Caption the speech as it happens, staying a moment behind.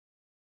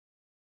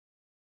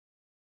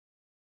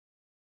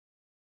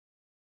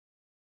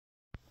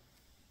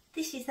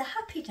This is the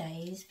Happy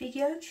Days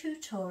video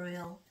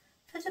tutorial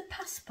for the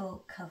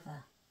passport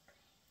cover.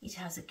 It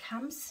has a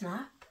cam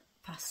snap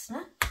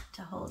fastener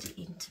to hold it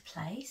into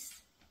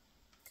place,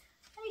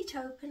 and it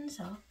opens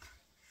up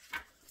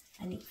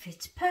and it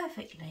fits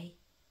perfectly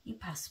your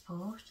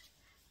passport,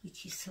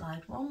 which you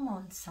slide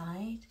one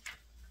side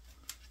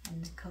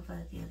and the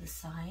cover the other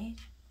side,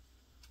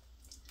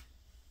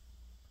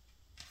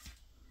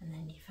 and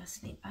then you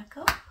fasten it back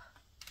up,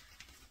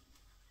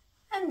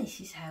 and this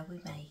is how we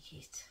make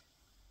it.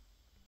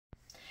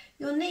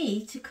 You'll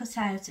need to cut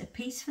out a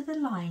piece for the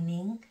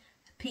lining,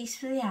 a piece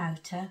for the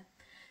outer,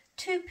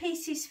 2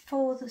 pieces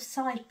for the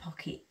side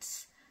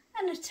pockets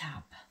and a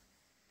tab.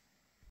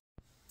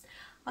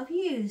 I've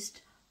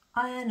used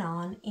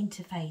iron-on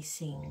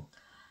interfacing.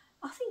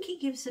 I think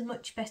it gives a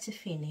much better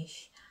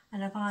finish,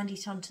 and I've ironed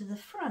it onto the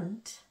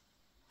front,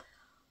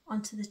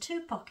 onto the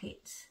 2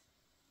 pockets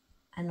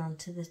and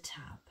onto the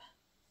tab.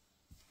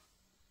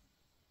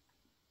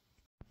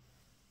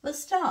 We'll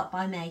start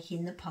by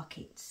making the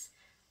pockets.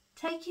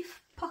 Take your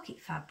pocket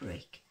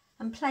fabric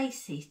and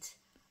place it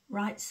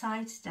right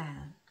sides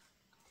down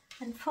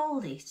and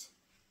fold it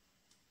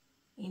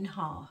in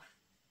half,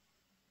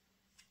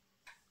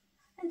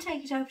 and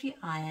take it over your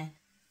iron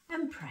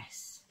and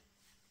press.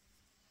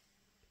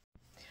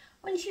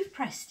 Once you've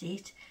pressed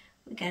it,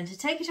 we're going to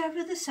take it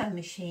over to the sewing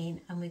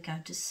machine and we're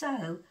going to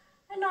sew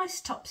a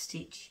nice top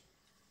stitch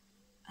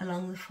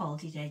along the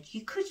folded edge.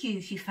 You could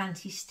use your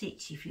fancy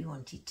stitch if you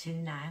wanted to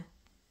now.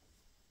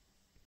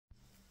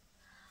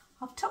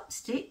 I've top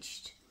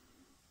stitched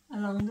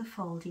along the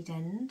folded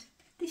end.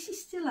 This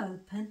is still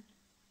open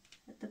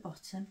at the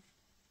bottom,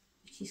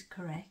 which is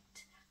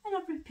correct, and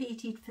I've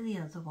repeated for the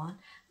other one,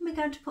 and we're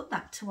going to put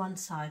that to one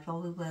side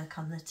while we work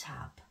on the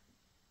tab.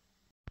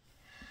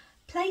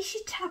 Place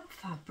your tab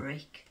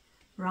fabric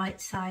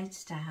right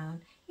sides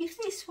down. If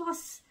this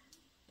was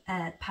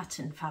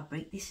pattern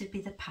fabric, this would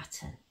be the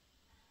pattern.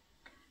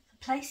 So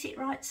place it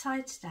right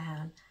sides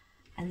down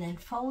and then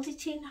fold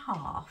it in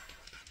half,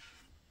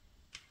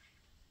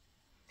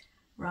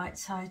 right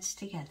sides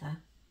together.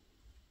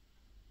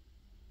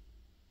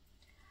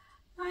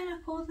 Line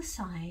up all the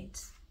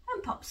sides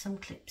and pop some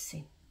clips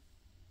in.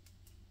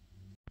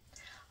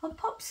 I'll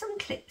pop some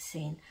clips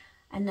in,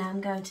 and now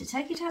I'm going to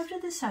take it over to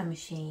the sewing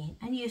machine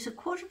and use a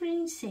 1/4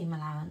 inch seam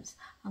allowance.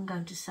 I'm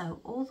going to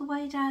sew all the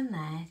way down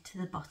there to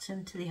the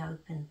bottom, to the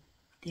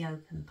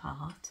open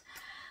part,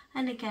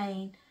 and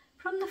again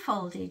from the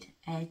folded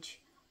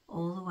edge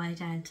all the way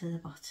down to the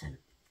bottom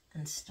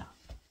and stop.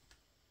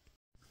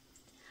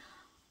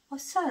 I've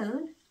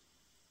sewn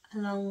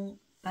along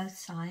both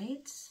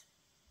sides.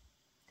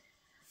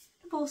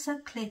 I've also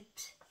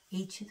clipped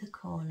each of the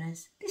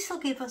corners. This will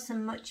give us a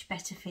much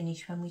better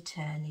finish when we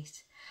turn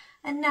it.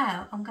 And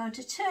now I'm going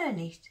to turn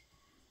it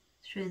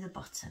through the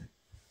bottom.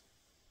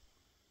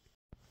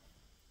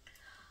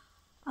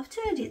 I've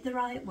turned it the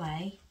right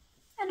way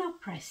and I've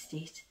pressed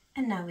it,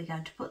 and now we're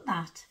going to put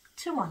that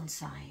to one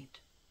side.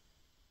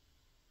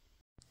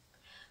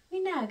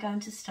 We're now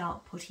going to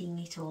start putting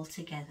it all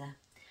together.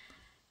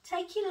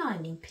 Take your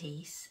lining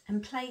piece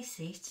and place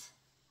it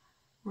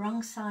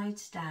wrong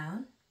sides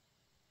down,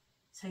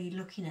 so you're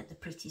looking at the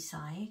pretty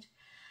side,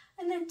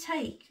 and then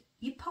take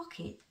your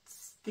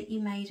pockets that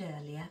you made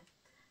earlier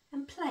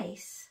and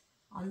place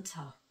on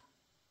top.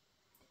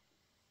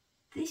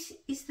 This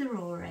is the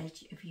raw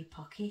edge of your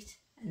pocket,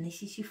 and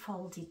this is your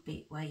folded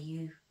bit where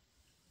you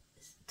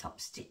top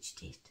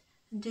stitched it,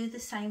 and do the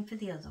same for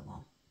the other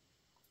one.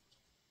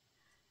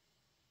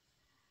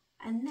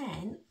 And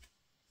then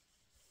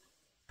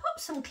pop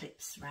some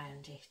clips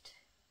around it.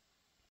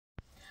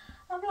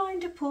 I've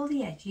lined up all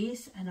the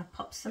edges and I've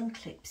popped some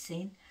clips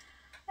in,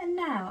 and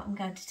now I'm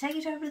going to take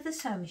it over to the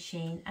sewing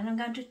machine and I'm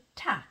going to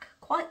tack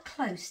quite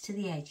close to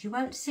the edge. You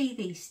won't see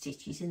these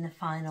stitches in the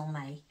final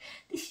make.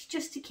 This is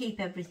just to keep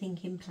everything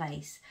in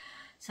place.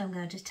 So I'm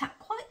going to tack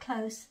quite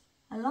close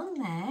along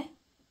there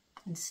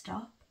and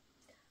stop,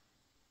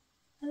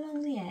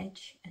 along the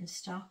edge and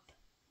stop,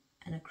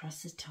 and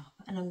across the top,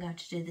 and I'm going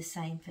to do the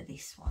same for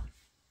this one.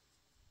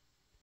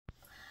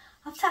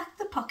 I've tacked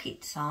the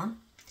pockets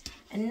on,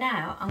 and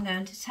now I'm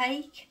going to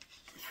take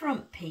the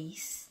front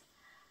piece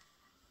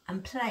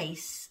and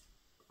place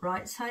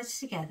right sides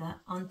together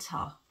on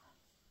top.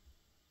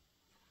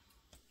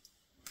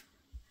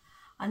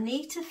 I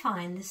need to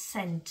find the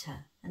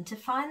centre, and to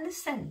find the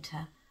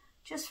centre,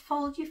 just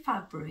fold your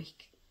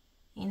fabric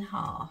in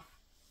half,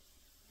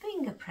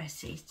 finger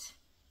press it,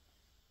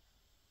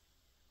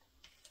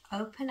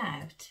 open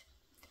out,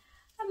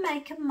 and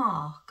make a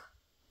mark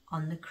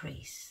on the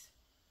crease.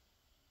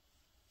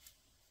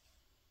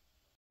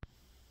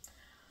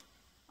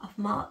 I've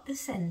marked the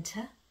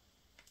centre,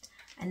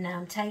 and now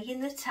I'm taking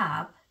the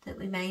tab that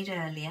we made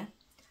earlier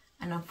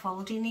and I'm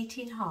folding it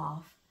in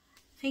half,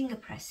 finger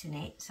pressing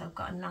it so I've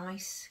got a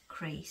nice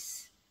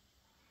crease.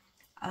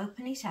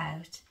 Open it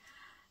out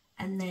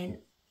and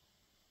then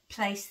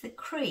place the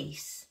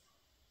crease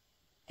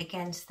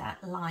against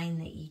that line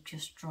that you've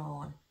just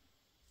drawn.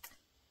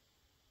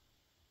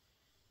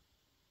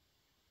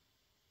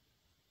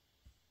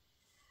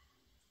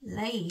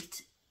 lay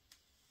it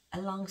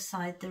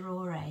alongside the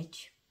raw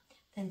edge,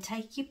 then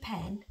take your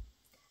pen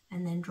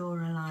and then draw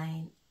a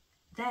line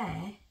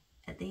there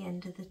at the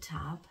end of the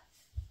tab,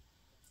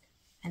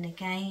 and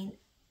again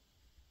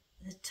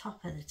the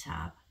top of the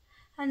tab,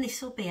 and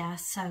this will be our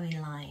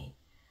sewing line.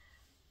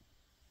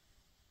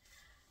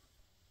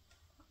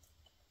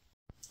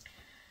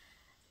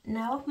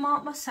 Now I've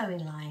marked my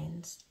sewing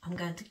lines, I'm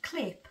going to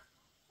clip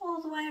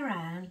all the way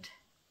around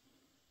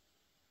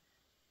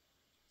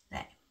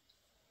there.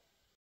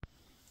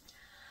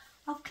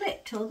 I've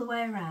clipped all the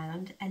way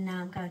around, and now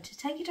I'm going to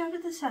take it over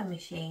the sewing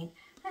machine,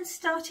 and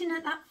starting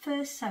at that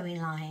first sewing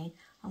line,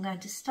 I'm going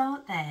to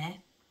start there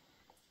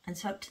and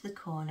sew up to the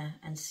corner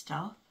and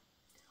stop,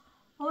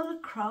 all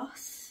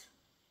across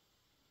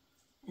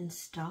and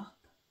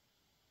stop,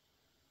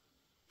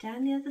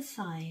 down the other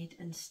side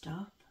and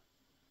stop,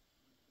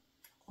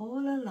 all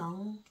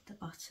along the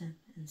bottom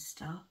and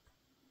stop,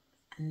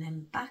 and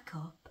then back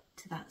up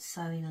to that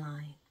sewing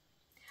line.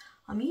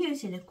 I'm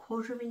using a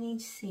 1/4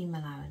 inch seam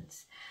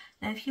allowance.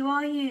 Now if you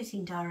are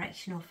using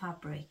directional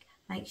fabric,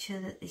 make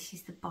sure that this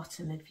is the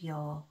bottom of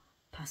your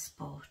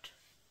passport.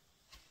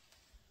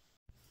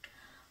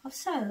 I've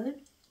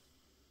sewn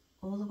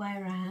all the way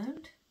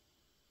around,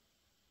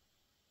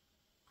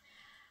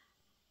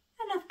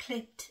 and I've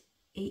clipped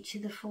each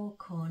of the 4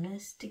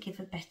 corners to give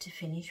a better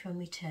finish when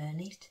we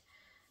turn it.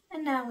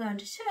 And now I'm going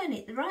to turn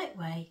it the right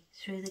way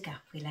through the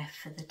gap we left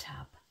for the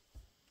tab.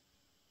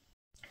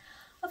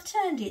 I've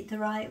turned it the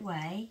right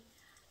way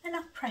and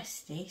I've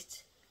pressed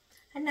it,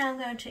 and now I'm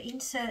going to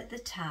insert the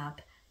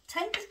tab.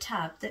 Take the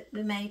tab that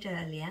we made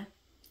earlier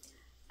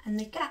and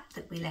the gap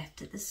that we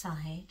left at the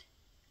side,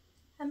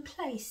 and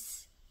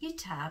place your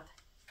tab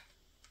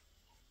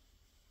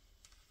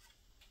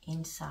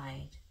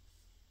inside,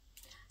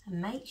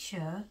 and make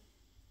sure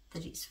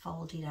that it's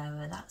folded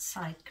over that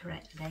side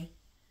correctly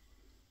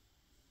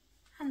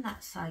and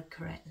that side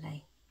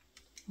correctly.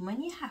 And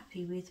when you're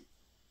happy with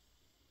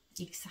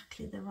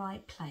exactly the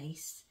right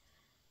place,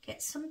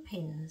 get some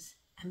pins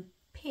and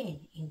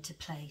pin into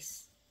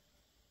place.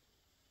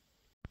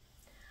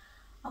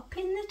 I'll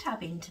pin the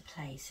tab into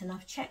place, and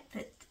I've checked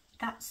that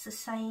that's the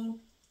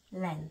same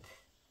length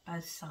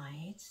both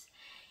sides.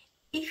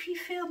 If you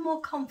feel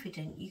more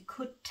confident, you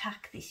could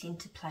tack this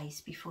into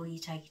place before you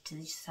take it to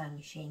the sewing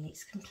machine.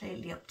 It's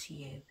completely up to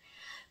you.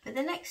 But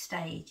the next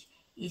stage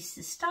is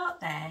to start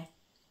there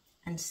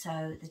and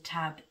sew the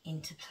tab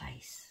into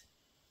place.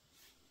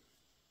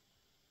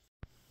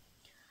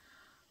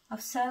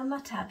 I've sewn my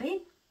tab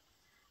in,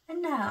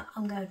 and now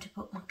I'm going to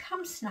put my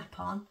cam snap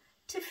on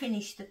to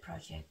finish the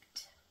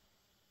project.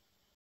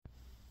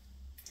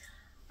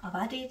 I've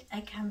added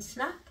a cam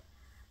snap,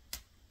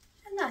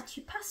 and that's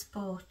your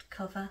passport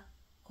cover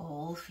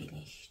all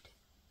finished.